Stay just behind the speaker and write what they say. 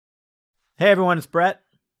Hey everyone, it's Brett.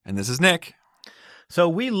 And this is Nick. So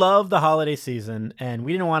we love the holiday season, and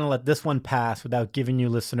we didn't want to let this one pass without giving you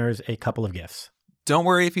listeners a couple of gifts. Don't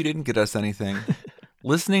worry if you didn't get us anything.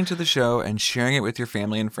 Listening to the show and sharing it with your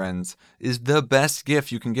family and friends is the best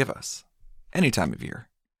gift you can give us, any time of year.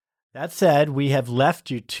 That said, we have left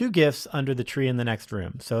you 2 gifts under the tree in the next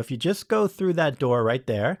room. So if you just go through that door right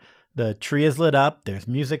there, the tree is lit up, there's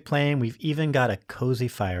music playing, we've even got a cozy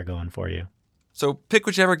fire going for you. So pick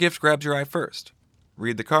whichever gift grabs your eye first.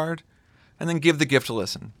 Read the card, and then give the gift a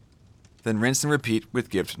listen. Then rinse and repeat with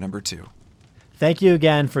gift number 2. Thank you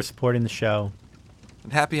again for supporting the show.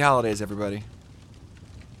 And happy holidays, everybody.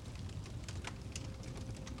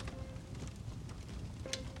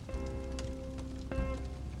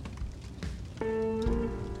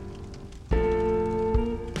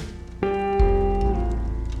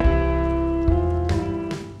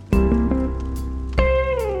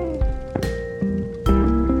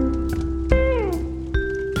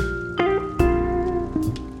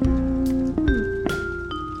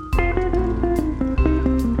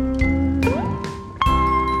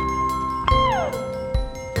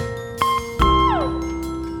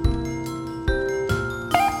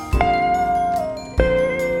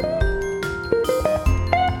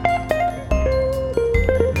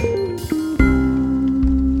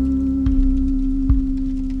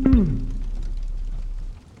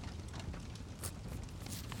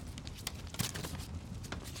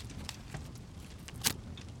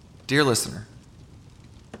 Dear listener,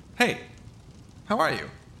 hey, how are you?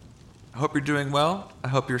 I hope you're doing well. I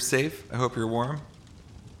hope you're safe. I hope you're warm.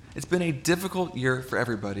 It's been a difficult year for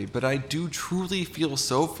everybody, but I do truly feel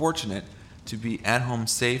so fortunate to be at home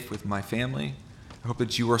safe with my family. I hope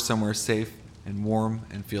that you are somewhere safe and warm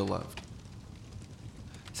and feel loved.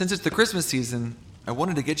 Since it's the Christmas season, I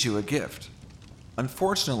wanted to get you a gift.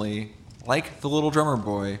 Unfortunately, like the little drummer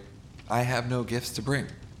boy, I have no gifts to bring.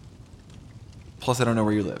 Plus, I don't know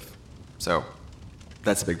where you live. So,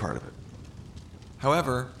 that's a big part of it.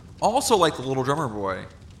 However, also like the little drummer boy,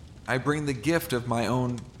 I bring the gift of my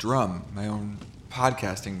own drum, my own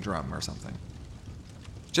podcasting drum or something.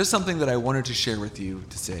 Just something that I wanted to share with you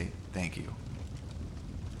to say thank you.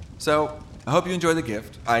 So, I hope you enjoy the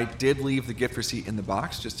gift. I did leave the gift receipt in the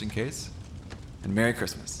box just in case. And Merry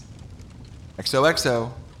Christmas.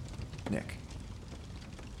 XOXO, Nick.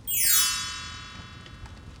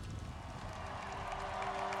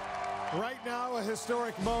 Right now, a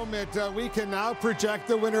historic moment. We can now project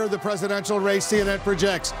the winner of the presidential race. CNN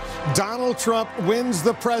projects Donald Trump wins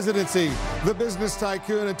the presidency. The business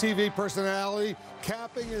tycoon and TV personality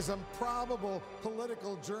capping his improbable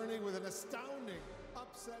political journey with an astounding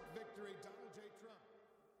upset victory. Donald J. Trump.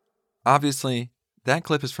 Obviously, that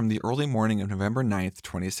clip is from the early morning of November 9th,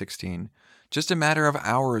 2016, just a matter of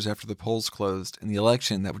hours after the polls closed in the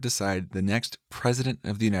election that would decide the next president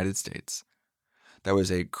of the United States. That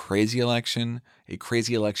was a crazy election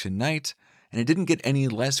night, and it didn't get any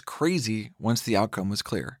less crazy once the outcome was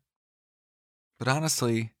clear. But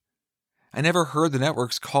honestly, I never heard the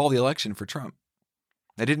networks call the election for Trump.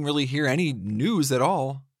 I didn't really hear any news at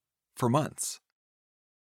all for months.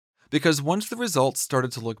 Because once the results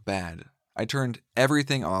started to look bad, I turned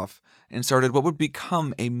everything off and started what would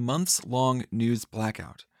become a months-long news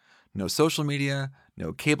blackout. No social media,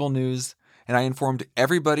 no cable news, and I informed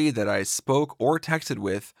everybody that I spoke or texted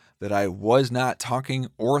with that I was not talking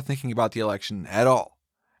or thinking about the election at all,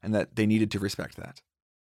 and that they needed to respect that.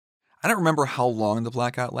 I don't remember how long the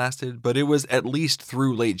blackout lasted, but it was at least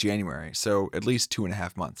through late January, so at least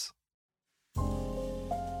 2.5 months.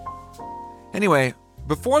 Anyway,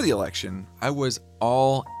 before the election, I was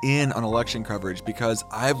all in on election coverage because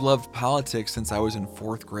I've loved politics since I was in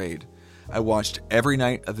 4th grade. I watched every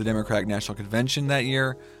night of the Democratic National Convention that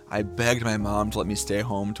year. I begged my mom to let me stay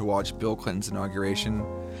home to watch Bill Clinton's inauguration.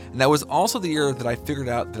 And that was also the year that I figured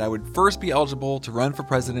out that I would first be eligible to run for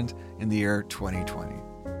president in the year 2020.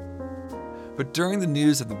 But during the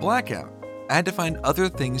news of the blackout, I had to find other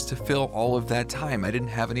things to fill all of that time. I didn't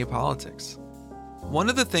have any politics. One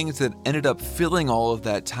of the things that ended up filling all of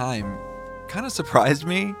that time kind of surprised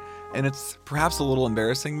me, and it's perhaps a little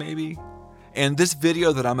embarrassing maybe. And this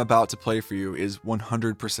video that I'm about to play for you is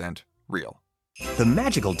 100% real. The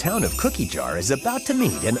magical town of Cookie Jar is about to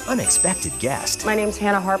meet an unexpected guest. My name's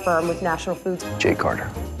Hannah Harper. I'm with National Foods. Jay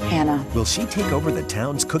Carter. Hannah. Will she take over the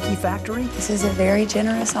town's cookie factory? This is a very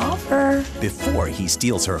generous offer. Before he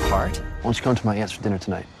steals her heart? Why don't you come to my aunt's for dinner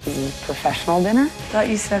tonight? Professional dinner? Thought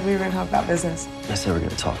you said we were going to talk about business. I said we're going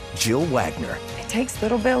to talk. Jill Wagner. It takes a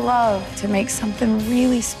little bit of love to make something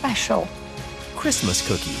really special. Christmas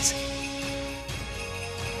cookies.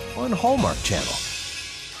 On Hallmark Channel.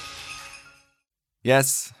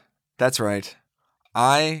 Yes, That's right.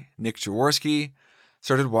 I, Nick Jaworski,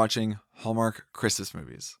 started watching Hallmark Christmas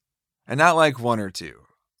movies. And not like one or two.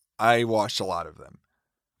 I watched a lot of them.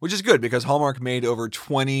 Which is good because Hallmark made over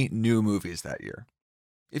 20 new movies that year.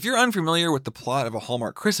 If you're unfamiliar with the plot of a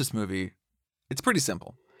Hallmark Christmas movie, it's pretty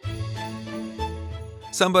simple.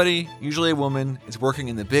 Somebody, usually a woman, is working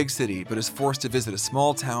in the big city but is forced to visit a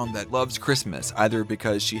small town that loves Christmas, either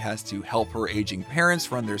because she has to help her aging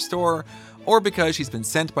parents run their store, or because she's been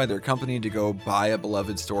sent by their company to go buy a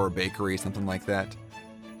beloved store or bakery, something like that.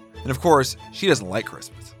 And of course, she doesn't like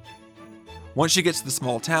Christmas. Once she gets to the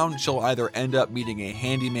small town, she'll either end up meeting a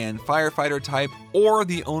handyman firefighter type or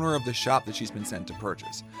the owner of the shop that she's been sent to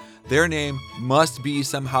purchase. Their name must be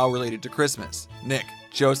somehow related to Christmas. Nick,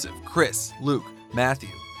 Joseph, Chris, Luke, Matthew.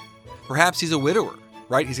 Perhaps he's a widower,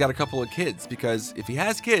 right? He's got a couple of kids, because if he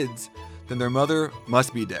has kids, then their mother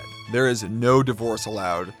must be dead. There is no divorce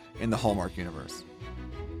allowed in the Hallmark universe.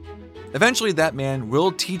 Eventually, that man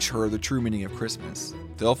will teach her the true meaning of Christmas.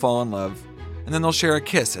 They'll fall in love, and then they'll share a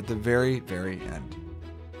kiss at the very, very end.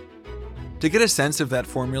 To get a sense of that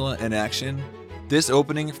formula in action, this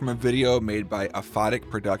opening from a video made by Aphotic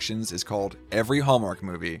Productions is called Every Hallmark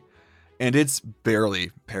Movie, and it's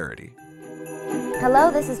barely parody.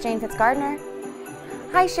 Hello, this is Jane Fitzgardner.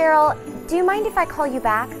 Hi, Cheryl. Do you mind if I call you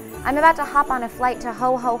back? I'm about to hop on a flight to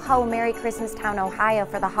Ho Ho Ho Merry Christmas Town, Ohio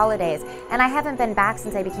for the holidays, and I haven't been back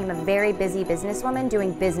since I became a very busy businesswoman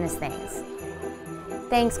doing business things.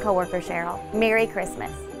 Thanks, coworker Cheryl. Merry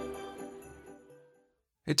Christmas.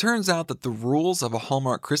 It turns out that the rules of a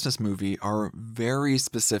Hallmark Christmas movie are very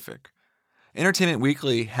specific. Entertainment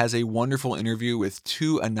Weekly has a wonderful interview with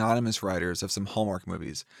two anonymous writers of some Hallmark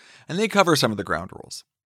movies, and they cover some of the ground rules.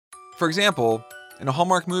 For example, in a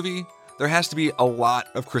Hallmark movie, there has to be a lot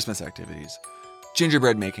of Christmas activities.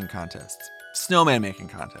 Gingerbread making contests, snowman making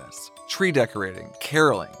contests, tree decorating,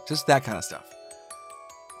 caroling, just that kind of stuff.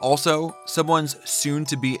 Also, someone's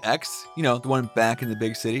soon-to-be ex, the one back in the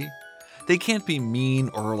big city, they can't be mean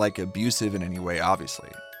or abusive in any way, obviously.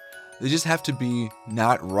 They just have to be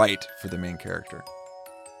not right for the main character.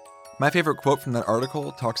 My favorite quote from that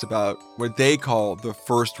article talks about what they call the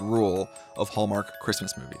first rule of Hallmark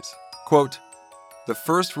Christmas movies. Quote, "The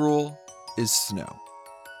first rule is snow."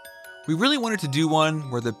 We really wanted to do one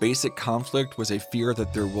where the basic conflict was a fear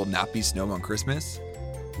that there will not be snow on Christmas.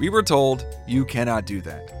 We were told, you cannot do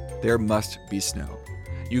that. There must be snow.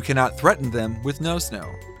 You cannot threaten them with no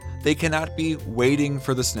snow. They cannot be waiting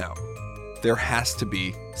for the snow. There has to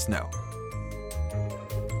be snow.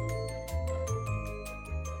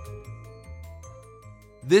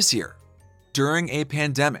 This year, during a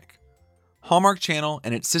pandemic, Hallmark Channel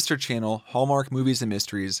and its sister channel, Hallmark Movies and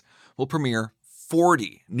Mysteries, will premiere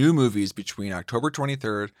 40 new movies between October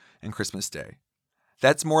 23rd and Christmas Day.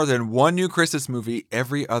 That's more than one new Christmas movie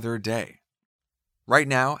every other day. Right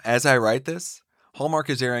now, as I write this, Hallmark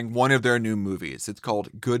is airing one of their new movies. It's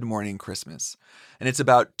called Good Morning Christmas, and it's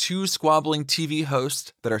about two squabbling TV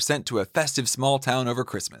hosts that are sent to a festive small town over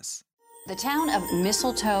Christmas. The town of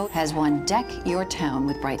Mistletoe has won Deck Your Town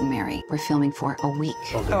with Bright and Mary. We're filming for a week.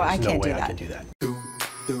 I can't do that.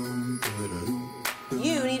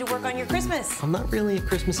 You need to work on your Christmas. I'm not really a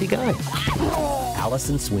Christmassy guy.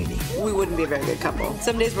 Allison Sweeney. We wouldn't be a very good couple.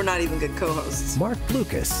 Some days we're not even good co-hosts. Mark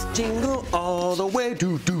Lucas. Jingle all the way,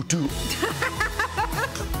 do.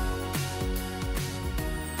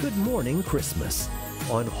 Good Morning Christmas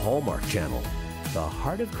on Hallmark Channel, the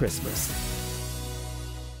heart of Christmas.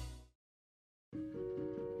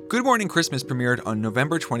 Good Morning Christmas premiered on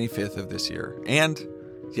November 25th of this year, and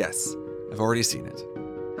yes, I've already seen it.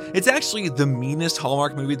 It's actually the meanest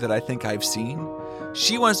Hallmark movie that I think I've seen.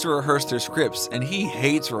 She wants to rehearse their scripts, and he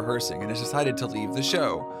hates rehearsing and has decided to leave the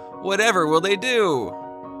show. Whatever will they do?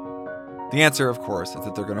 The answer, of course, is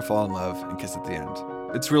that they're going to fall in love and kiss at the end.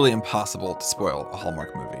 It's really impossible to spoil a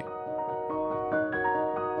Hallmark movie.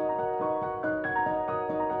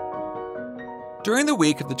 During the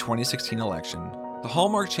week of the 2016 election, the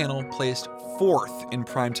Hallmark Channel placed 4th in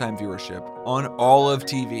primetime viewership on all of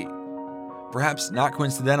TV. Perhaps not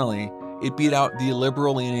coincidentally, it beat out the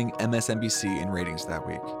liberal-leaning MSNBC in ratings that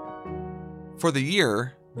week. For the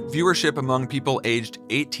year, viewership among people aged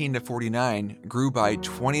 18 to 49 grew by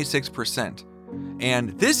 26%.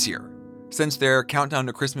 And this year, since their countdown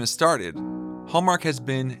to Christmas started, Hallmark has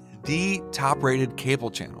been the top-rated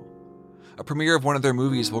cable channel. A premiere of one of their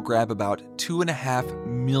movies will grab about 2.5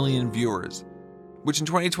 million viewers, which in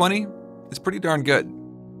 2020 is pretty darn good.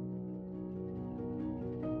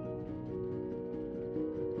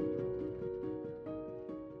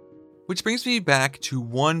 Which brings me back to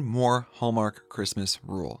one more Hallmark Christmas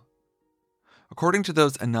rule. According to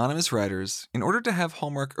those anonymous writers, in order to have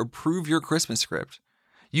Hallmark approve your Christmas script,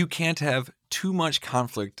 you can't have too much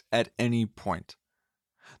conflict at any point.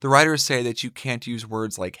 The writers say that you can't use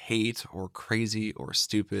words like hate or crazy or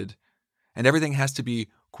stupid, and everything has to be,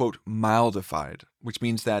 quote, mildified, which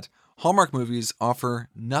means that Hallmark movies offer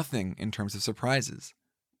nothing in terms of surprises.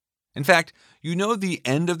 In fact, you know the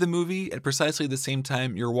end of the movie at precisely the same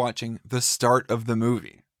time you're watching the start of the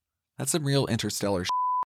movie. That's some real interstellar shit.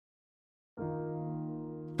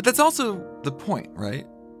 But that's also the point, right?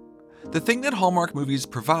 The thing that Hallmark movies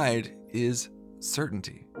provide is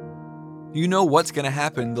certainty. You know what's going to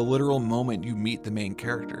happen the literal moment you meet the main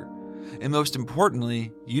character. And most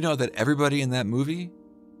importantly, you know that everybody in that movie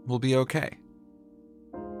will be okay.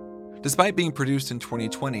 Despite being produced in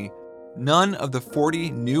 2020, none of the 40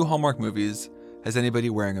 new Hallmark movies has anybody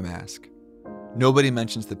wearing a mask. Nobody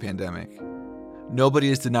mentions the pandemic. Nobody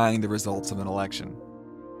is denying the results of an election.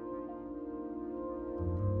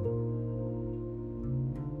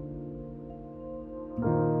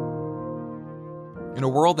 In a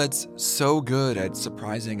world that's so good at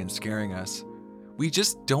surprising and scaring us, we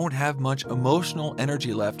just don't have much emotional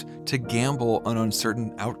energy left to gamble on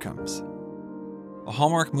uncertain outcomes. A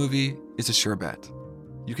Hallmark movie is a sure bet.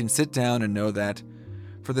 You can sit down and know that,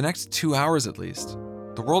 for the next 2 hours at least,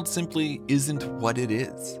 the world simply isn't what it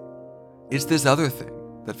is. It's this other thing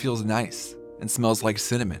that feels nice and smells like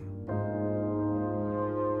cinnamon.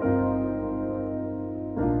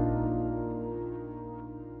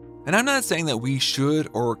 And I'm not saying that we should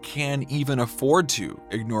or can even afford to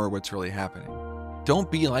ignore what's really happening. Don't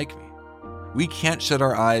be like me. We can't shut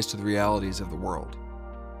our eyes to the realities of the world.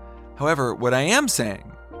 However, what I am saying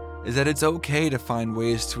is that it's okay to find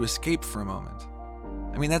ways to escape for a moment.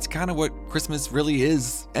 I mean, that's kind of what Christmas really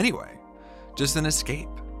is anyway. Just an escape,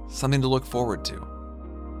 something to look forward to.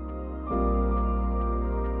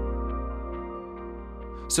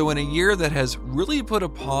 So in a year that has really put a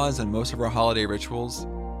pause on most of our holiday rituals,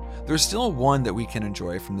 there's still one that we can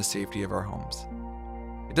enjoy from the safety of our homes.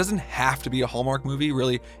 It doesn't have to be a Hallmark movie.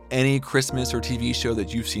 Really, any Christmas or TV show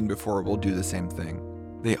that you've seen before will do the same thing.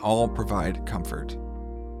 They all provide comfort.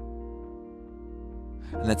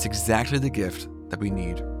 And that's exactly the gift that we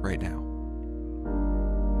need right now.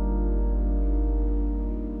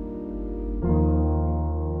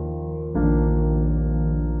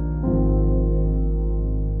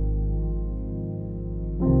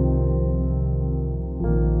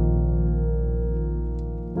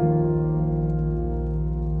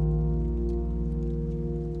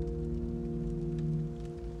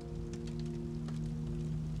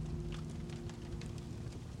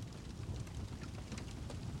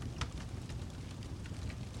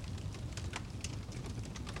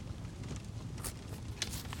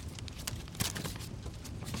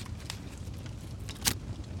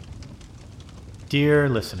 Dear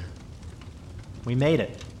listener, we made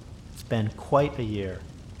it. It's been quite a year.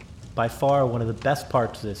 By far, one of the best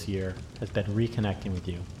parts of this year has been reconnecting with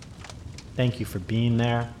you. Thank you for being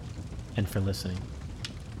there and for listening.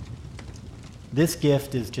 This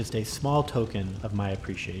gift is just a small token of my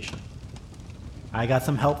appreciation. I got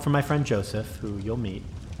some help from my friend Joseph, who you'll meet,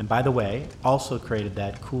 and by the way, also created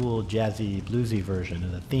that cool, jazzy, bluesy version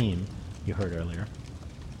of the theme you heard earlier.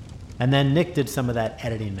 And then Nick did some of that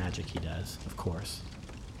editing magic he does, of course.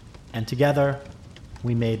 And together,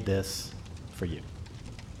 we made this for you.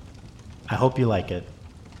 I hope you like it.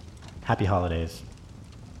 Happy holidays,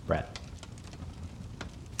 Brett.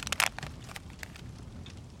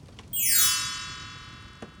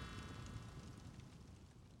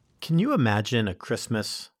 Can you imagine a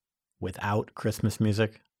Christmas without Christmas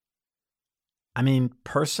music? I mean,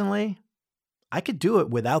 personally, I could do it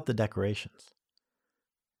without the decorations.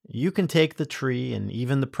 You can take the tree and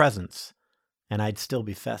even the presents, and I'd still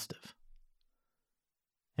be festive.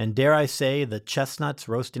 And dare I say, the chestnuts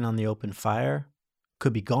roasting on the open fire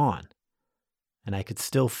could be gone, and I could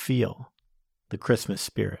still feel the Christmas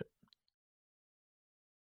spirit.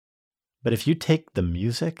 But if you take the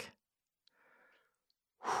music,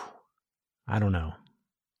 I don't know.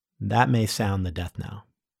 That may sound the death knell.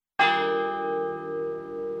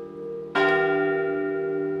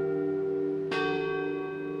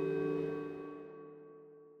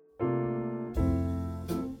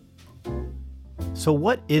 So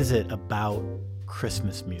what is it about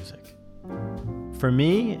Christmas music? For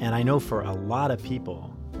me, and I know for a lot of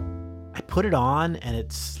people, I put it on and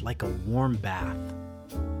it's like a warm bath.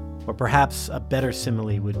 Or perhaps a better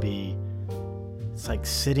simile would be, it's like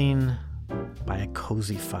sitting by a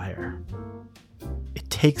cozy fire. It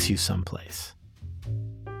takes you someplace.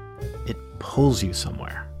 It pulls you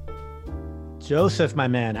somewhere. Joseph, my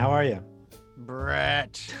man, how are you?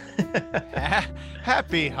 Brett.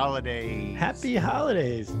 Happy holidays. Happy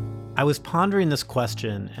holidays. I was pondering this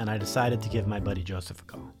question, and I decided to give my buddy Joseph a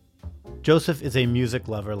call. Joseph is a music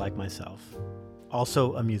lover like myself,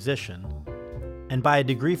 also a musician, and by a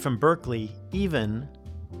degree from Berklee, even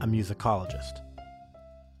a musicologist.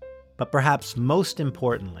 But perhaps most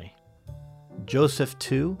importantly, Joseph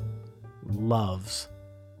too loves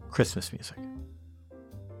Christmas music.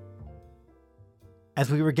 As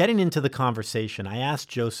we were getting into the conversation, I asked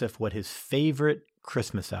Joseph what his favorite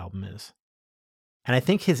Christmas album is. And I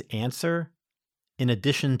think his answer, in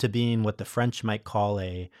addition to being what the French might call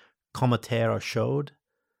a commentaire chaude,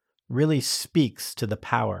 really speaks to the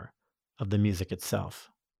power of the music itself.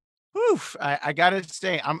 Oof, I gotta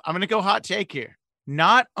say, I'm gonna go hot take here.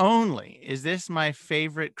 Not only is this my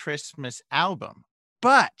favorite Christmas album,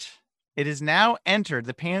 but it has now entered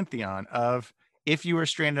the pantheon of, if you were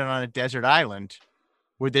stranded on a desert island,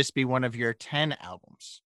 would this be one of your 10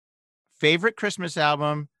 albums? Favorite Christmas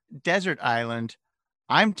album, Desert Island.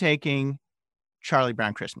 I'm taking Charlie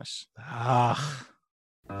Brown Christmas. Ah.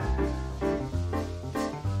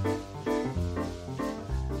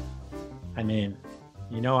 I mean,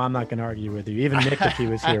 I'm not going to argue with you. Even Nick, if he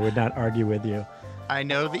was here, would not argue with you. I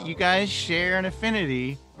know that you guys share an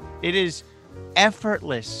affinity. It is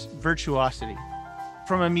effortless virtuosity.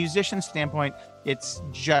 From a musician standpoint, it's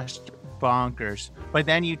just bonkers. But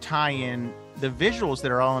then you tie in the visuals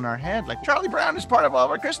that are all in our head, like Charlie Brown is part of all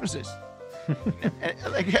of our Christmases.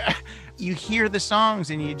 Like, you hear the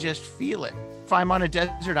songs and you just feel it. If I'm on a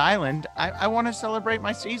desert island, I want to celebrate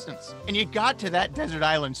my seasons. And you got to that desert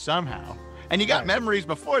island somehow. And you got memories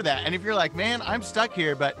before that. And if you're like, man, I'm stuck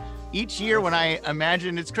here, but each year when I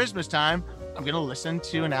imagine it's Christmas time, I'm going to listen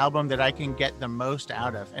to an album that I can get the most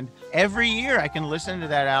out of. And every year I can listen to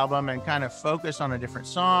that album and kind of focus on a different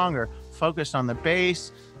song or focus on the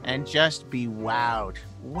bass and just be wowed.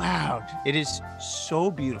 It is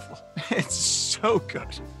so beautiful. It's so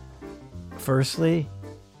good. Firstly,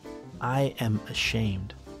 I am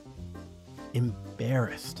ashamed,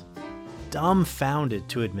 embarrassed, dumbfounded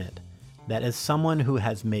to admit that as someone who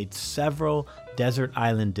has made several desert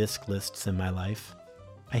island disc lists in my life,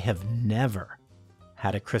 I have never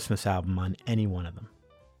had a Christmas album on any one of them.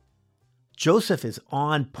 Joseph is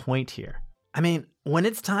on point here. I mean, when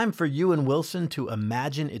it's time for you and Wilson to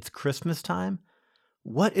imagine it's Christmas time,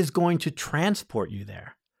 what is going to transport you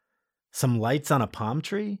there? Some lights on a palm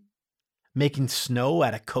tree? Making snow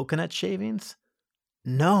out of coconut shavings?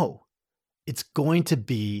 No, it's going to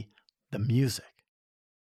be the music.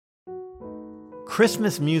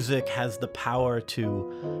 Christmas music has the power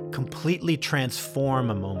to completely transform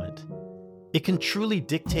a moment. It can truly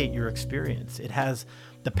dictate your experience. It has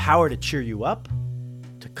the power to cheer you up,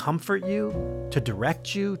 to comfort you, to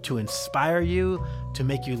direct you, to inspire you, to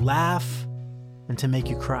make you laugh, and to make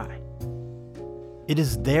you cry. It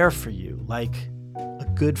is there for you like a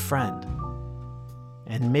good friend.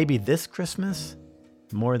 And maybe this Christmas,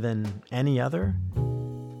 more than any other,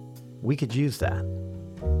 we could use that.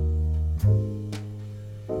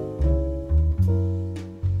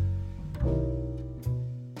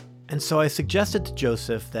 And so I suggested to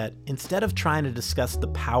Joseph that instead of trying to discuss the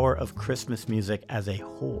power of Christmas music as a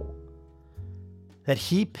whole, that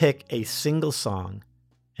he pick a single song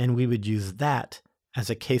and we would use that as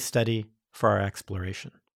a case study for our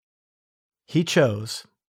exploration. He chose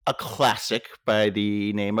a classic by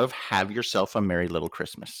the name of Have Yourself a Merry Little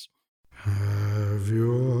Christmas. Have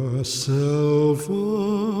yourself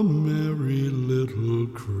a merry little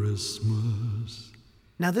Christmas.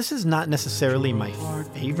 Now, this is not necessarily my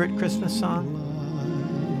favorite Christmas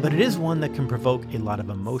song, but it is one that can provoke a lot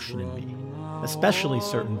of emotion in me, especially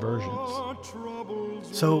certain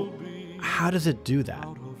versions. So, how does it do that?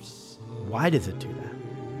 Why does it do that?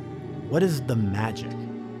 What is the magic?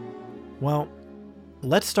 Well,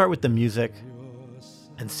 let's start with the music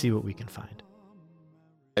and see what we can find.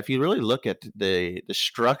 If you really look at the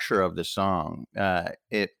structure of the song,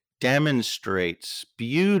 it demonstrates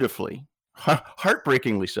beautifully,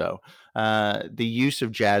 heartbreakingly so, the use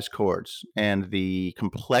of jazz chords and the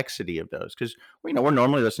complexity of those. Because we're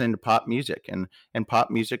normally listening to pop music, and pop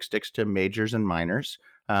music sticks to majors and minors.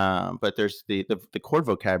 But there's the chord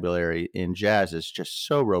vocabulary in jazz is just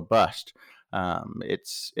so robust.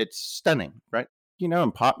 It's stunning, right?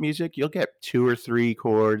 In pop music, you'll get 2 or 3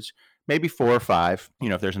 chords, maybe 4 or 5,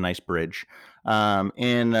 if there's a nice bridge. You want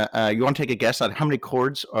to take a guess on how many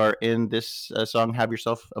chords are in this song, Have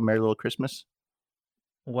Yourself a Merry Little Christmas?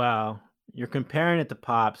 Wow. You're comparing it to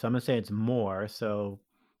pop, so I'm going to say it's more. So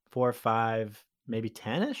 4 or 5, maybe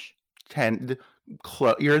 10-ish? 10.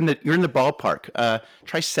 You're in the ballpark.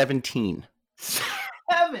 Try 17.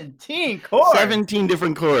 17 chords. 17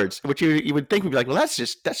 different chords, which you would think would be like, well, that's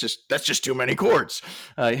just too many chords.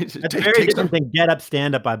 That's very different than "Get Up,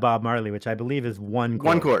 Stand Up" by Bob Marley, which I believe is one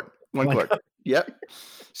chord. One chord. Yep.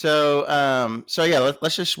 So yeah,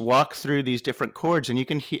 let's just walk through these different chords, and you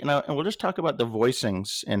can hear, and we'll just talk about the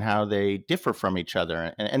voicings and how they differ from each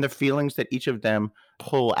other, and the feelings that each of them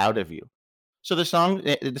pull out of you. So the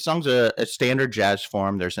song's a standard jazz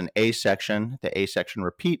form. There's an A section. The A section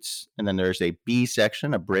repeats, and then there's a B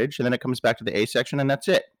section, a bridge, and then it comes back to the A section, and that's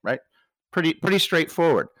it, right? Pretty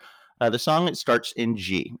straightforward. The song, it starts in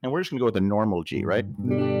G, and we're just gonna go with a normal G, right?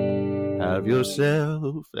 Have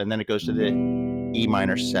yourself, and then it goes to the E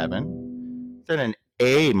minor 7, then an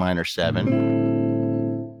A minor 7,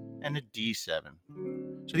 and a D7.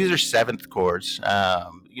 So these are seventh chords.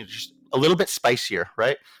 Just a little bit spicier,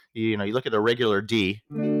 right? You look at a regular D,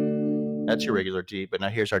 that's your regular D, but now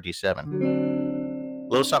here's our D7. A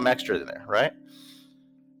little something extra in there, right?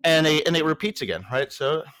 And it repeats again, right?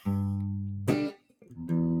 So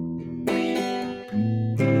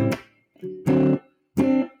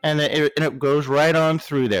and it goes right on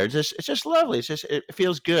through there. It's just lovely. It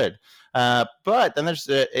feels good. But then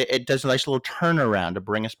it does a nice little turnaround to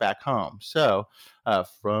bring us back home. So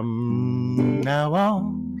from now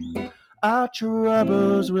on, our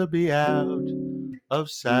troubles will be out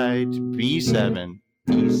of sight. B7,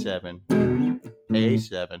 E7,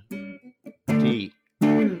 A7, D.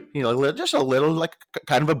 Just a little, like,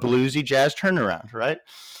 kind of a bluesy jazz turnaround, right?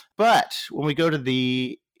 But when we go to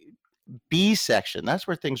the B section, that's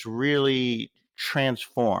where things really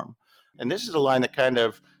transform. And this is a line that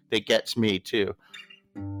gets me too.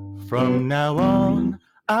 From now on,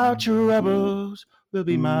 our troubles will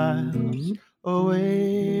be miles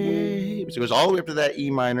away. So it goes all the way up to that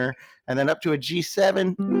E minor and then up to a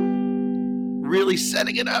G7, really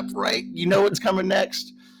setting it up, right? You know what's coming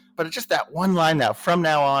next. But it's just that one line now. From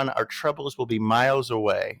now on, our troubles will be miles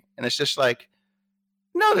away. And it's just like,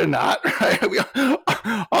 no, they're not. Right?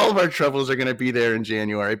 All of our troubles are going to be there in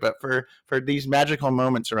January. But for these magical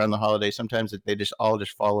moments around the holidays, sometimes they just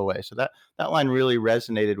fall away. So that line really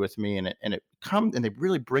resonated with me, and they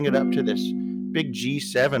really bring it up to this big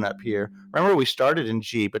G7 up here. Remember, we started in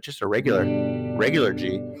G, but just a regular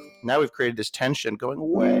G. Now we've created this tension going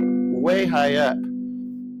way, way high up.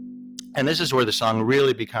 And this is where the song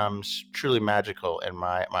really becomes truly magical in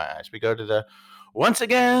my eyes. We go to the once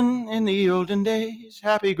again in the olden days,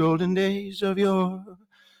 happy golden days of yore.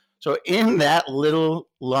 So in that little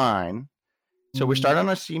line, so we start on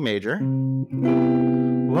a C major.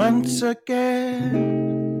 Once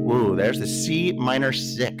again. Whoa, there's the C minor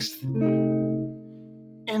 6th.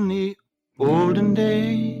 In the olden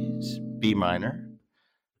days, B minor.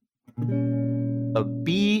 A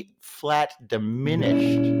B flat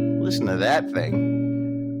diminished. Listen to that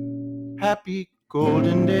thing. Happy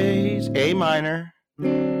golden days, A minor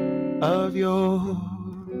of your.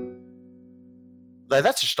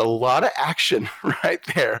 That's just a lot of action right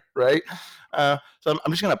there, right? So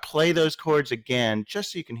I'm just going to play those chords again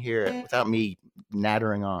just so you can hear it without me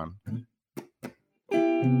nattering on.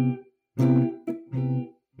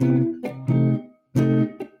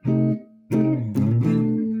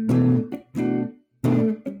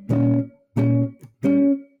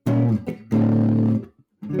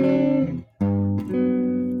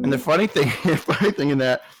 And the funny thing in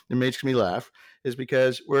that makes me laugh is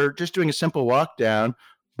because we're just doing a simple walk down.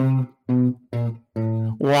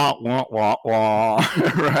 Wah, wah, wah, wah,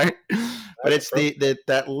 right? But it's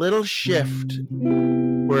that little shift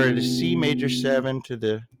where it is C major 7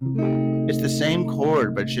 to it's the same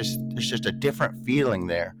chord, but there's just a different feeling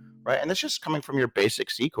there, right? And that's just coming from your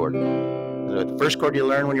basic C chord. The first chord you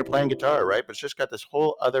learn when you're playing guitar, right? But it's just got this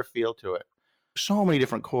whole other feel to it. So many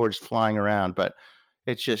different chords flying around, but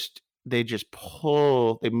they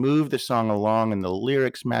move the song along and the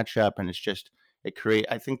lyrics match up, and I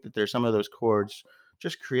think that there's some of those chords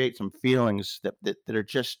just create some feelings that are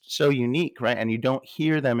just so unique, right? And you don't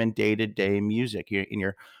hear them in day-to-day music.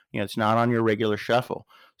 It's not on your regular shuffle.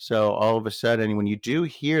 So all of a sudden, when you do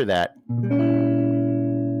hear that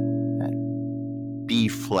B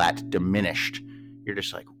flat diminished, you're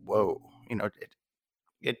just like, whoa,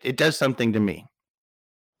 it does something to me.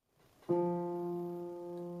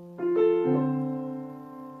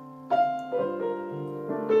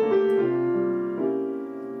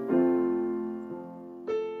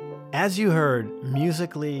 As you heard,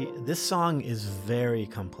 musically, this song is very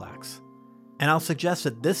complex. And I'll suggest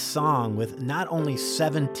that this song, with not only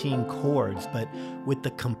 17 chords, but with the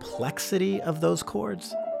complexity of those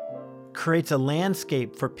chords, creates a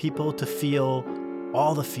landscape for people to feel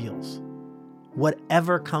all the feels.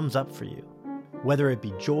 Whatever comes up for you, whether it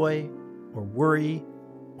be joy or worry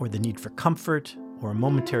or the need for comfort or a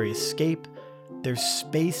momentary escape, there's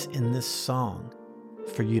space in this song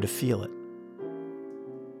for you to feel it.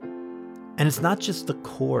 And it's not just the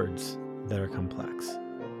chords that are complex,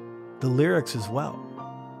 the lyrics as well.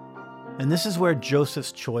 And this is where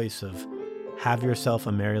Joseph's choice of Have Yourself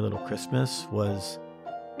a Merry Little Christmas was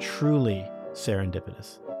truly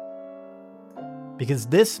serendipitous. Because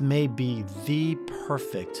this may be the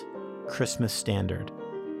perfect Christmas standard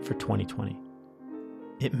for 2020.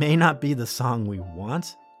 It may not be the song we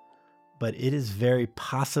want, but it is very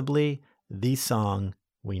possibly the song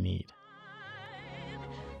we need.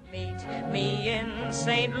 Meet me in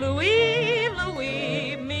St. Louis,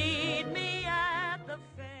 Louis, meet me at the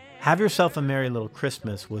fair. Have Yourself a Merry Little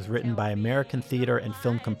Christmas was written by American theater and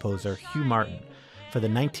film composer Hugh Martin for the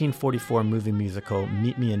 1944 movie musical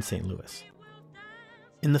Meet Me in St. Louis.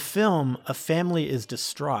 In the film, a family is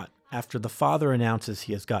distraught after the father announces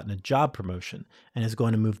he has gotten a job promotion and is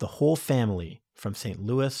going to move the whole family from St.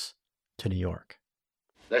 Louis to New York.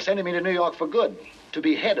 They're sending me to New York for good, to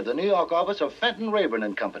be head of the New York office of Fenton, Rayburn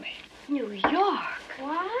and Company. New York?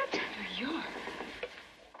 What? New York?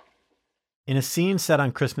 In a scene set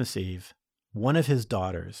on Christmas Eve, one of his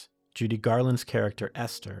daughters, Judy Garland's character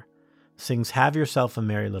Esther, sings Have Yourself a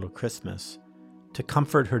Merry Little Christmas to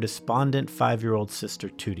comfort her despondent 5-year-old sister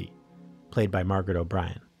Tootie, played by Margaret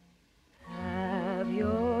O'Brien. Have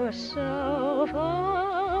yourself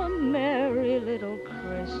a merry little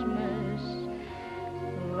Christmas.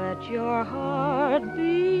 Let your heart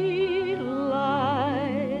be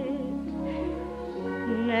light.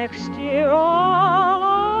 Next year all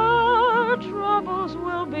our troubles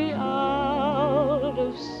will be out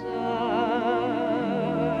of sight.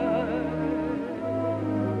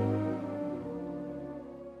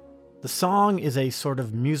 The song is a sort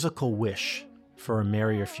of musical wish for a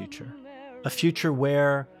merrier future. A future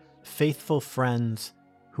where faithful friends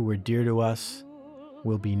who were dear to us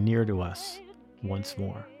will be near to us once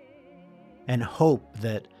more. And hope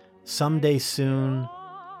that someday soon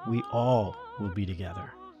we all will be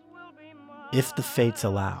together, if the fates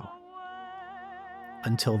allow.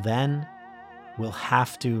 Until then, we'll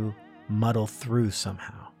have to muddle through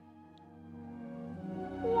somehow.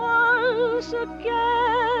 Once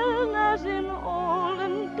again, as in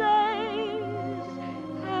olden days,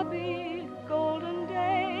 happy golden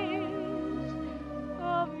days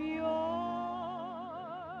of yore.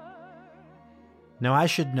 Now, I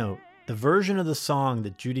should note, the version of the song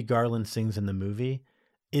that Judy Garland sings in the movie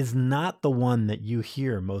is not the one that you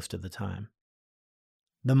hear most of the time.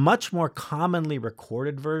 The much more commonly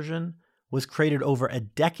recorded version was created over a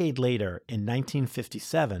decade later in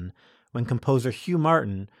 1957 when composer Hugh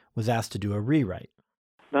Martin was asked to do a rewrite.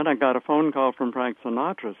 Then I got a phone call from Frank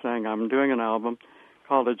Sinatra saying, I'm doing an album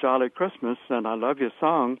called A Jolly Christmas, and I love your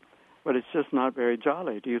song, but it's just not very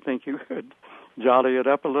jolly. Do you think you could jolly it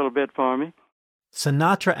up a little bit for me?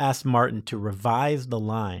 Sinatra asked Martin to revise the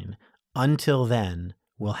line, "Until then,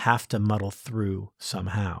 we'll have to muddle through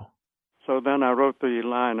somehow." So then I wrote the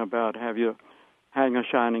line about have you hang a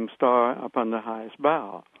shining star upon the highest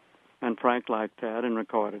bough. And Frank liked that and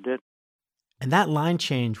recorded it. And that line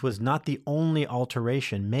change was not the only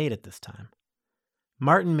alteration made at this time.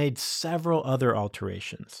 Martin made several other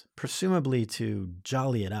alterations, presumably to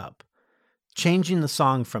jolly it up, changing the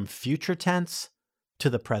song from future tense to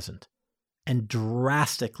the present, and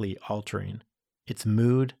drastically altering its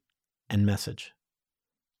mood and message.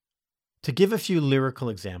 To give a few lyrical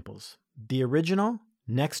examples, the original,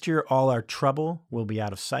 Next Year All Our Trouble Will Be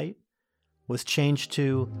Out of Sight, was changed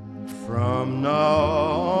to From now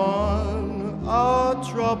on, our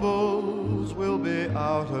troubles will be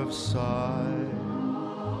out of sight.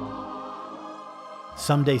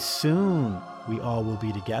 Someday Soon We All Will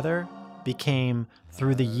Be Together became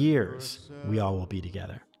Through the Years We All Will Be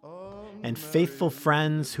Together. And Faithful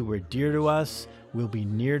Friends Who Were Dear to Us Will Be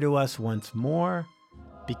Near to Us Once More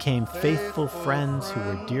became Faithful Friends Who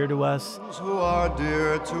Were Dear to Us, Who are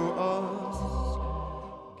dear to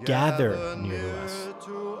us, gather near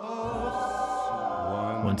to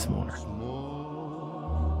us once more.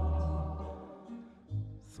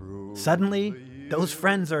 Suddenly, those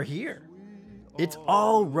friends are here. It's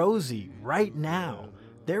all rosy right now.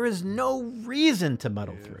 There is no reason to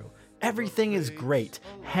muddle through. Everything is great.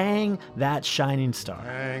 Hang that shining star.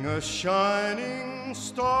 Hang a shining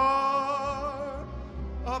star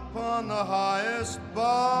upon the highest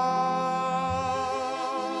bough.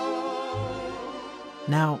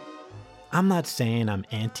 Now, I'm not saying I'm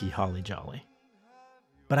anti-Holly Jolly,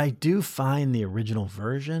 but I do find the original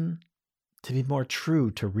version to be more true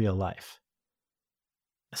to real life,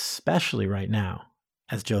 especially right now,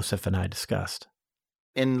 as Joseph and I discussed.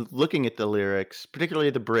 In looking at the lyrics, particularly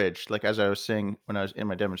the bridge, like as I was saying when I was in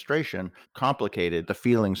my demonstration, complicated the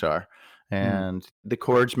feelings are. And the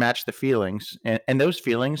chords match the feelings, and those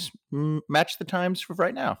feelings match the times for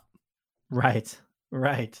right now. Right.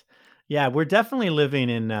 Right. Yeah, we're definitely living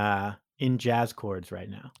in jazz chords right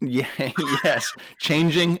now. Yeah, yes,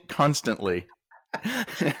 changing constantly.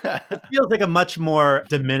 It feels like a much more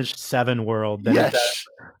diminished 7 world than it does,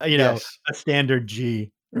 a standard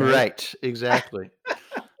G. Right, exactly.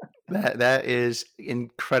 That is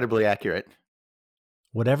incredibly accurate.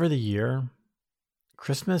 Whatever the year,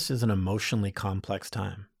 Christmas is an emotionally complex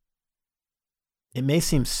time. It may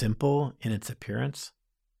seem simple in its appearance.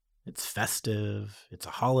 It's festive, it's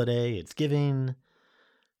a holiday, it's giving.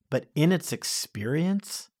 But in its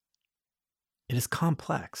experience, it is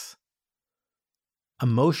complex.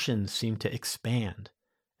 Emotions seem to expand,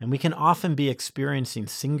 and we can often be experiencing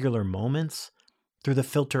singular moments through the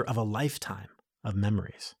filter of a lifetime of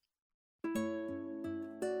memories.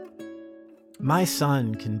 My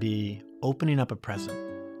son can be opening up a present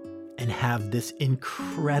and have this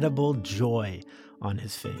incredible joy on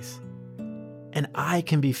his face. And I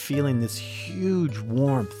can be feeling this huge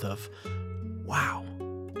warmth of, wow,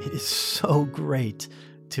 it is so great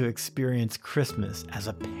to experience Christmas as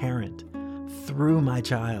a parent through my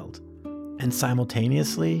child. And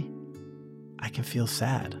simultaneously, I can feel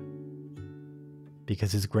sad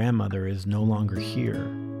because his grandmother is no longer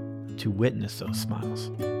here to witness those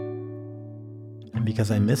smiles. And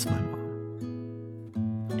because I miss my mom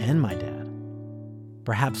and my dad,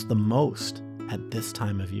 perhaps the most at this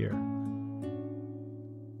time of year.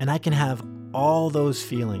 And I can have all those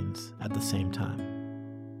feelings at the same time.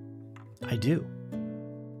 I do.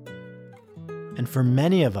 And for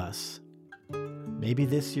many of us, maybe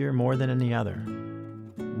this year more than any other,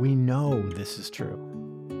 we know this is true.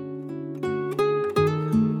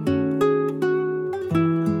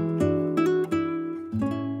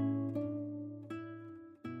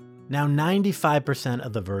 Now, 95%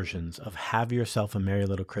 of the versions of Have Yourself a Merry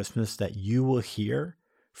Little Christmas that you will hear,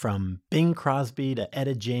 from Bing Crosby to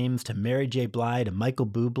Etta James to Mary J. Blige to Michael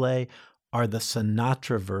Bublé, are the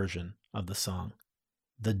Sinatra version of the song,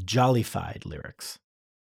 the jollified lyrics.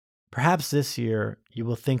 Perhaps this year you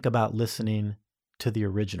will think about listening to the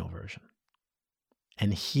original version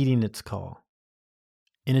and heeding its call.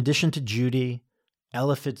 In addition to Judy,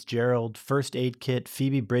 Ella Fitzgerald, First Aid Kit,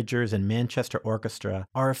 Phoebe Bridgers, and Manchester Orchestra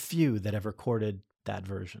are a few that have recorded that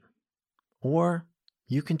version. Or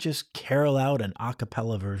you can just carol out an a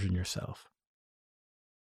cappella version yourself.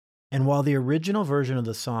 And while the original version of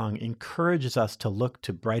the song encourages us to look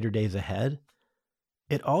to brighter days ahead,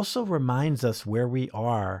 it also reminds us where we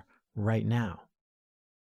are right now.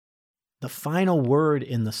 The final word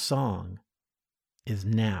in the song is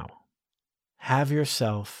now. Have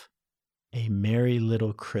yourself a merry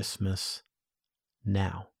little Christmas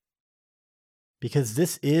now. Because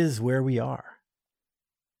this is where we are.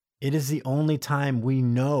 It is the only time we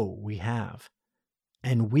know we have,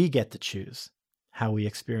 and we get to choose how we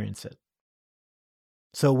experience it.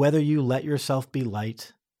 So whether you let yourself be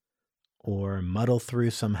light, or muddle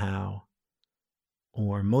through somehow,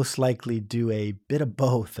 or most likely do a bit of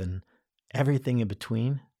both and everything in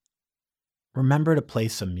between, remember to play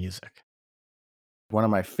some music. One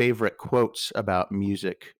of my favorite quotes about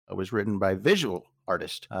music was written by visual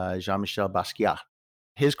artist Jean-Michel Basquiat.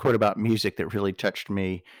 His quote about music that really touched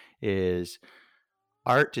me is,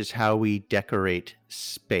 "Art is how we decorate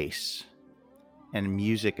space, and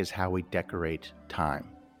music is how we decorate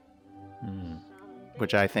time."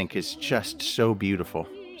 Which I think is just so beautiful,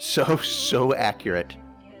 so accurate.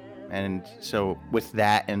 And so with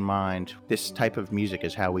that in mind, this type of music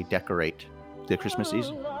is how we decorate the Christmas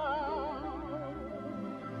season.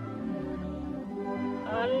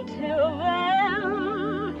 Until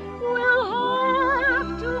then, we'll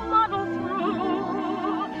have to muddle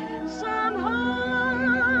through somehow.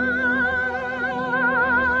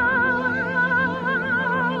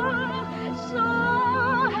 So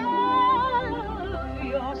have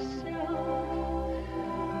yourself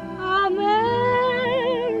a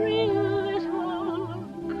merry little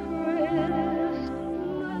Christmas.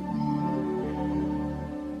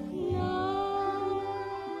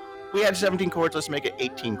 We had 17 chords, let's make it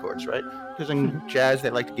 18 chords, right? Because in jazz, they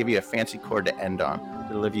like to give you a fancy chord to end on,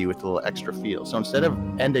 to leave you with a little extra feel. So instead of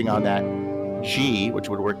ending on that G, which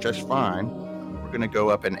would work just fine, we're going to go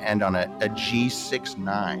up and end on a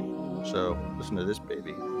G6-9. So listen to this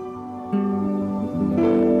baby.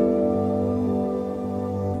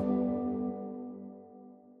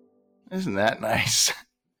 Isn't that nice?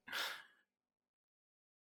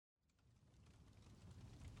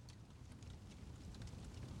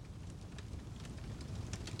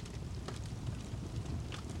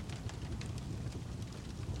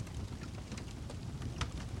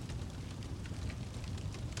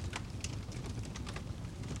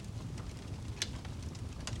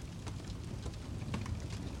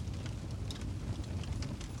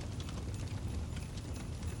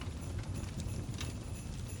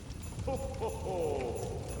 Ho, ho, ho!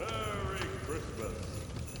 Merry Christmas!